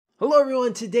Hello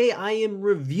everyone, today I am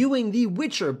reviewing The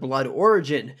Witcher Blood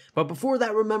Origin, but before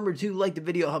that remember to like the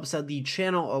video, helps out the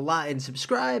channel a lot, and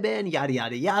subscribe and yada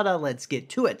yada yada. Let's get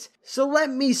to it. So let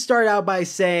me start out by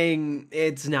saying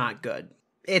it's not good.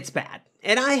 It's bad.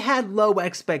 And I had low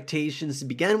expectations to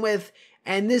begin with,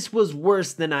 and this was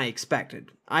worse than I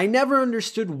expected. I never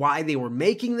understood why they were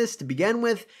making this to begin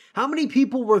with. How many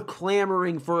people were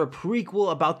clamoring for a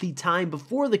prequel about the time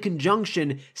before the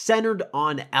conjunction centered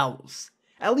on elves?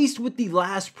 At least with the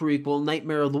last prequel,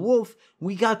 Nightmare of the Wolf,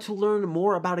 we got to learn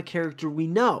more about a character we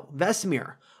know,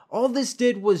 Vesemir. All this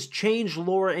did was change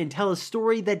lore and tell a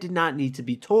story that did not need to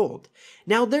be told.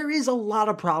 Now, there is a lot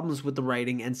of problems with the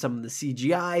writing and some of the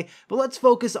CGI, but let's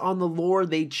focus on the lore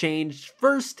they changed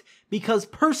first, because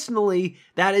personally,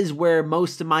 that is where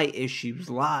most of my issues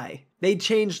lie. They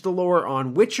changed the lore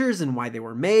on Witchers and why they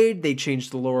were made, they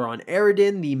changed the lore on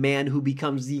Eredin, the man who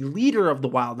becomes the leader of the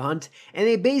Wild Hunt, and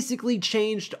they basically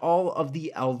changed all of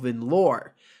the Elven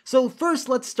lore. So first,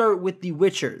 let's start with the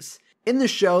Witchers. In the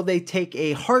show, they take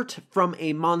a heart from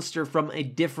a monster from a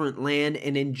different land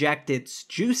and inject its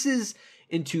juices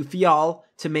into Fjall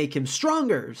to make him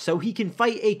stronger, so he can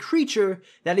fight a creature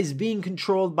that is being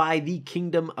controlled by the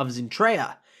Kingdom of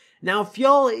Zentrea. Now,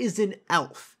 Fjall is an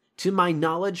elf. To my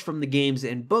knowledge from the games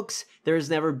and books, there has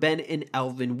never been an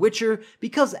elven witcher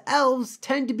because elves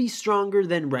tend to be stronger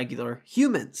than regular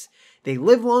humans. They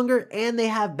live longer and they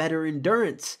have better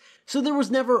endurance. So there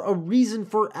was never a reason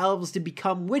for elves to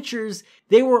become witchers,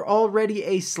 they were already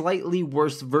a slightly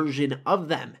worse version of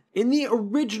them. In the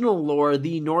original lore,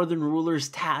 the northern rulers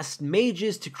tasked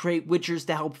mages to create witchers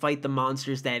to help fight the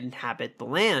monsters that inhabit the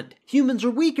land. Humans are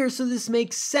weaker, so this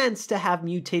makes sense to have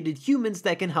mutated humans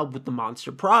that can help with the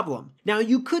monster problem. Now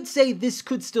you could say this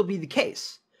could still be the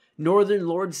case. Northern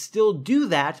lords still do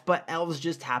that, but elves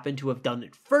just happen to have done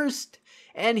it first,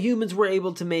 and humans were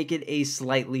able to make it a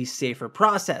slightly safer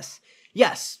process.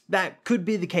 Yes, that could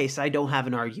be the case, I don't have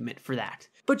an argument for that.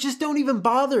 But just don't even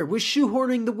bother with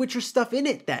shoehorning the Witcher stuff in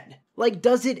it then. Like,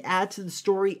 does it add to the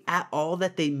story at all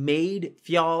that they made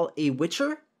Fjall a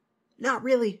Witcher? Not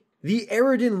really. The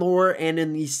Eredin lore and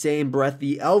in the same breath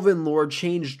the Elven lore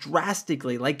changed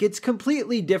drastically, like it's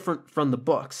completely different from the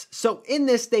books. So in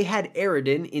this they had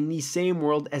Eredin in the same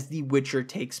world as the Witcher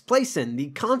takes place in,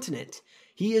 the continent.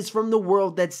 He is from the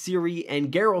world that Ciri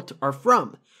and Geralt are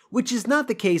from, which is not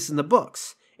the case in the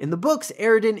books. In the books,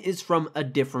 Eredin is from a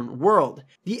different world.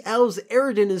 The elves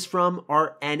Eredin is from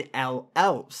are NL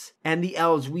elves, and the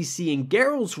elves we see in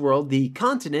Geralt's world, the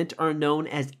continent, are known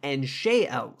as Enshe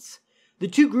elves. The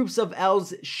two groups of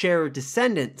elves share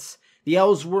descendants. The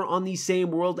elves were on the same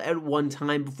world at one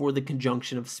time before the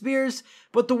conjunction of spheres,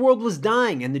 but the world was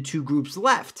dying and the two groups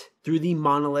left through the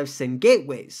monoliths and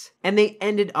gateways, and they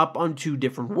ended up on two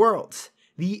different worlds.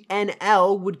 The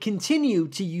NL would continue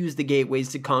to use the gateways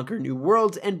to conquer new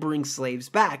worlds and bring slaves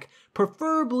back,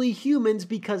 preferably humans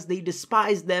because they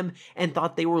despised them and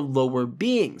thought they were lower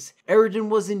beings. Eredin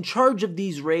was in charge of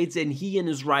these raids and he and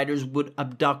his riders would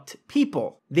abduct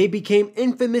people. They became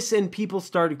infamous and people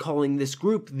started calling this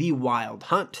group the Wild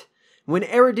Hunt. When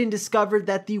Eredin discovered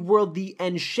that the world the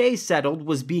Enshe settled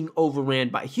was being overran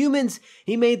by humans,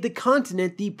 he made the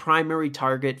continent the primary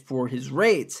target for his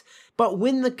raids. But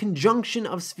when the conjunction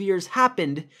of spheres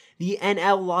happened, the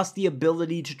NL lost the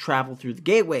ability to travel through the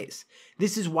gateways.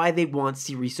 This is why they want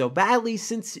Ciri so badly,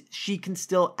 since she can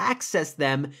still access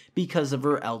them because of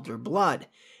her elder blood.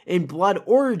 In Blood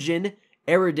Origin,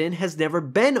 Eredin has never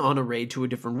been on a raid to a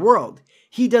different world.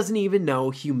 He doesn't even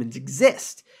know humans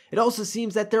exist. It also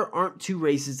seems that there aren't two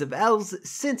races of elves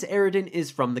since Eredin is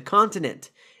from the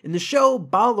continent. In the show,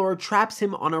 Balor traps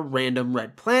him on a random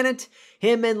red planet,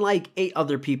 him and like 8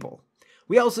 other people.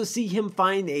 We also see him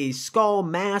find a skull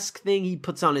mask thing he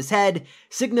puts on his head,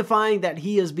 signifying that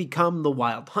he has become the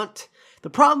Wild Hunt. The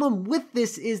problem with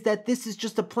this is that this is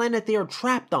just a planet they are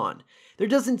trapped on. There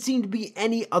doesn't seem to be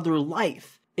any other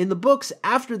life. In the books,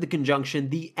 after the conjunction,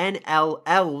 the NL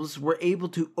elves were able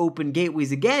to open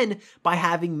gateways again by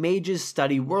having mages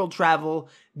study world travel.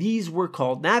 These were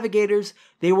called navigators.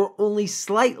 They were only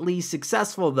slightly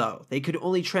successful though. They could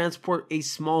only transport a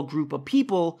small group of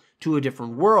people to a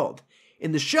different world.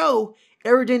 In the show,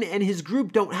 Eredin and his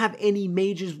group don't have any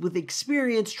mages with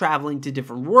experience traveling to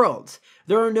different worlds.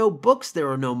 There are no books, there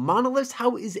are no monoliths.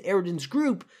 How is Eredin's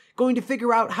group going to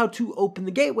figure out how to open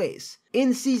the gateways?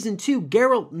 In Season 2,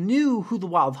 Geralt knew who the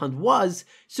Wild Hunt was,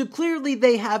 so clearly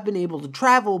they have been able to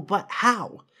travel, but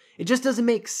how? It just doesn't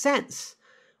make sense.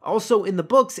 Also, in the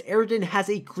books, Eredin has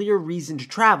a clear reason to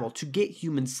travel, to get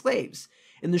human slaves.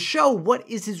 In the show, what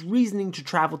is his reasoning to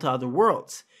travel to other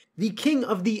worlds? The king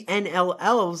of the NL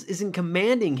elves isn't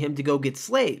commanding him to go get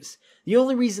slaves. The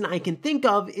only reason I can think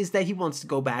of is that he wants to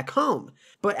go back home.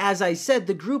 But as I said,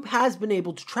 the group has been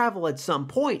able to travel at some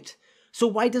point. So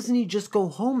why doesn't he just go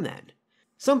home then?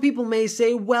 Some people may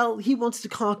say, well, he wants to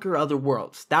conquer other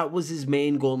worlds. That was his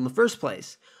main goal in the first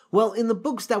place. Well, in the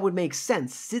books that would make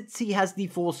sense, since he has the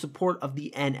full support of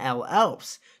the NL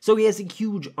Elves, so he has a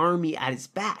huge army at his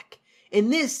back. In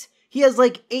this, he has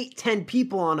like 8-10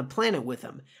 people on a planet with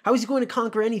him. How is he going to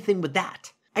conquer anything with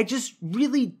that? I just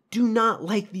really do not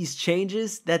like these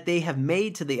changes that they have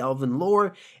made to the Elven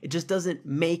lore. It just doesn't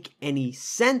make any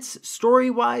sense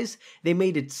story-wise. They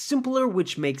made it simpler,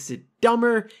 which makes it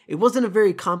dumber. It wasn't a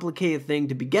very complicated thing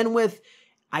to begin with.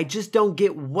 I just don't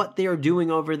get what they are doing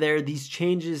over there. These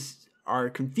changes are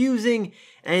confusing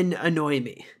and annoy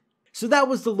me. So that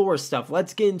was the lore stuff.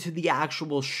 Let's get into the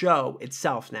actual show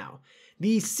itself now.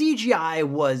 The CGI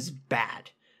was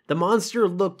bad. The monster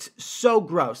looked so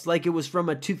gross, like it was from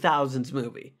a 2000s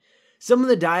movie. Some of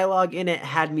the dialogue in it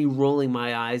had me rolling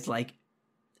my eyes like,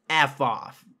 F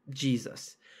off,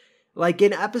 Jesus. Like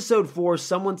in episode 4,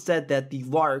 someone said that the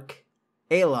Lark,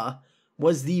 Ayla,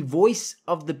 was the voice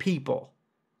of the people.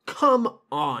 Come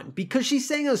on, because she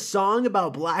sang a song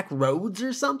about black roads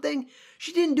or something?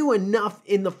 She didn't do enough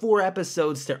in the 4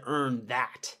 episodes to earn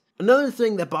that. Another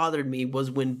thing that bothered me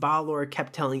was when Balor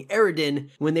kept telling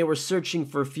Eredin when they were searching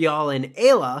for Fial and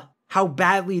Ayla how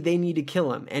badly they need to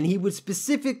kill him, and he would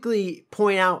specifically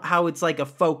point out how it's like a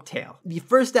folktale. The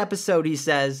first episode he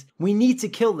says, we need to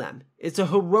kill them. It's a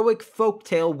heroic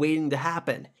folktale waiting to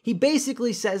happen. He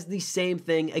basically says the same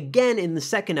thing again in the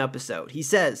second episode. He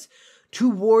says, 2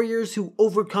 warriors who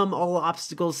overcome all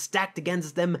obstacles stacked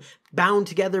against them, bound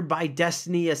together by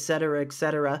destiny, etc.,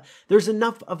 etc. There's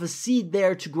enough of a seed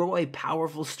there to grow a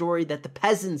powerful story that the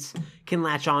peasants can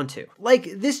latch onto. Like,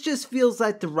 this just feels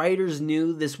like the writers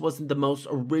knew this wasn't the most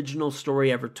original story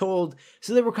ever told,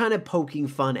 so they were kind of poking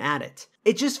fun at it.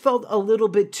 It just felt a little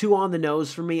bit too on the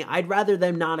nose for me. I'd rather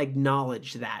them not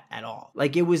acknowledge that at all.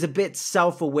 Like, it was a bit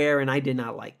self-aware and I did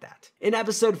not like that. In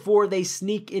episode 4, they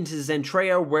sneak into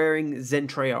Zentrea wearing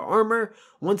Zentrea armor.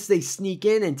 Once they sneak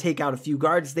in and take out a few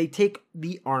guards, they take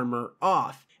the armor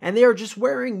off. And they are just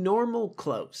wearing normal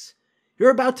clothes.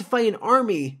 You're about to fight an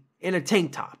army in a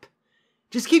tank top.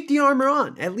 Just keep the armor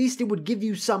on. At least it would give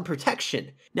you some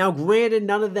protection. Now, granted,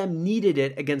 none of them needed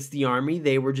it against the army.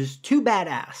 They were just too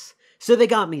badass. So they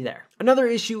got me there. Another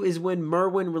issue is when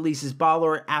Merwin releases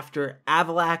Balor after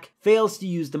Avallac'h fails to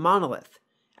use the monolith.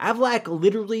 Avallac'h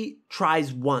literally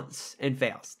tries once and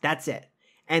fails. That's it.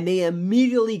 And they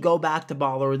immediately go back to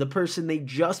Balor, the person they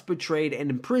just betrayed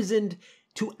and imprisoned,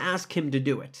 to ask him to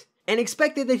do it. And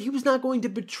expected that he was not going to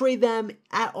betray them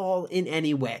at all in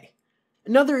any way.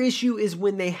 Another issue is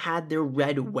when they had their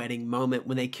red wedding moment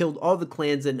when they killed all the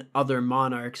clans and other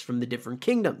monarchs from the different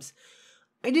kingdoms.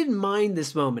 I didn't mind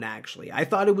this moment, actually. I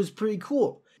thought it was pretty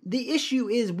cool. The issue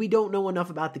is we don't know enough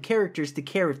about the characters to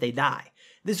care if they die.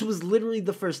 This was literally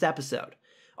the first episode.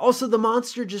 Also, the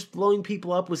monster just blowing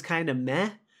people up was kind of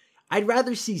meh. I'd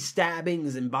rather see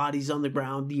stabbings and bodies on the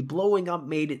ground. The blowing up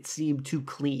made it seem too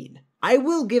clean. I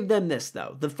will give them this,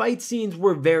 though. The fight scenes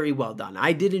were very well done.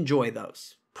 I did enjoy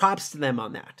those. Props to them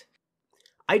on that.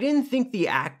 I didn't think the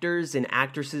actors and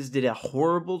actresses did a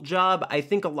horrible job. I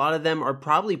think a lot of them are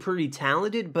probably pretty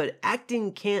talented, but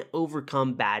acting can't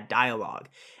overcome bad dialogue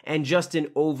and just an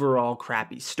overall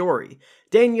crappy story.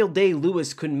 Daniel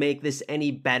Day-Lewis couldn't make this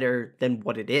any better than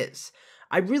what it is.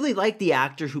 I really like the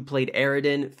actor who played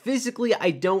Eredin. Physically,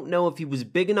 I don't know if he was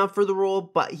big enough for the role,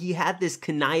 but he had this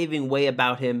conniving way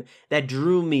about him that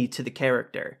drew me to the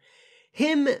character.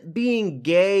 Him being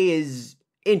gay is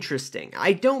interesting.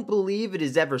 I don't believe it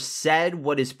is ever said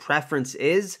what his preference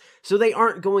is, so they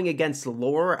aren't going against the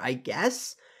lore, I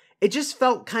guess. It just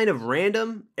felt kind of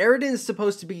random. Eredin is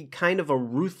supposed to be kind of a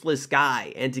ruthless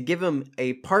guy, and to give him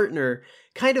a partner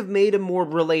kind of made him more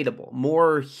relatable,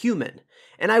 more human.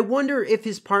 And I wonder if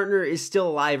his partner is still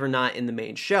alive or not in the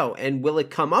main show, and will it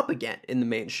come up again in the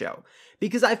main show?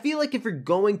 Because I feel like if you're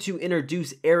going to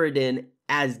introduce Eredin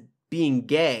as being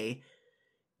gay,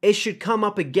 it should come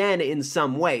up again in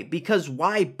some way, because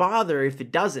why bother if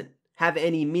it doesn't have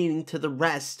any meaning to the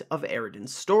rest of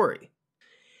Eredin's story?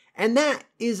 And that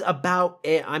is about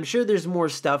it. I'm sure there's more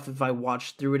stuff if I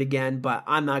watch through it again, but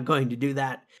I'm not going to do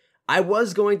that. I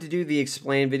was going to do the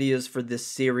explain videos for this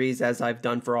series as I've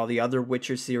done for all the other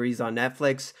Witcher series on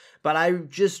Netflix, but I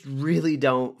just really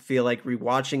don't feel like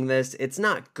rewatching this. It's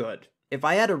not good. If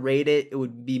I had to rate it, it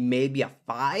would be maybe a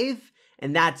 5,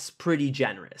 and that's pretty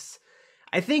generous.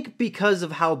 I think because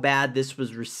of how bad this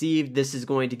was received, this is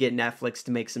going to get Netflix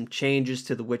to make some changes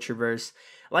to the Witcherverse,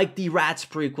 like the Rats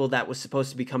prequel that was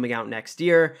supposed to be coming out next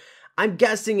year. I'm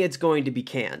guessing it's going to be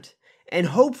canned. And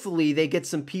hopefully they get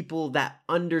some people that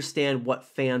understand what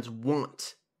fans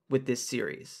want with this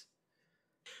series.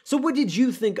 So what did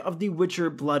you think of The Witcher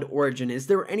Blood Origin? Is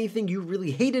there anything you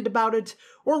really hated about it,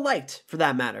 or liked for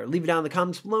that matter? Leave it down in the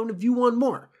comments below, and if you want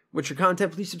more Witcher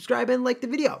content, please subscribe and like the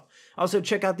video. Also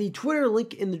check out the Twitter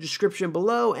link in the description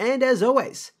below, and as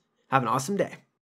always, have an awesome day.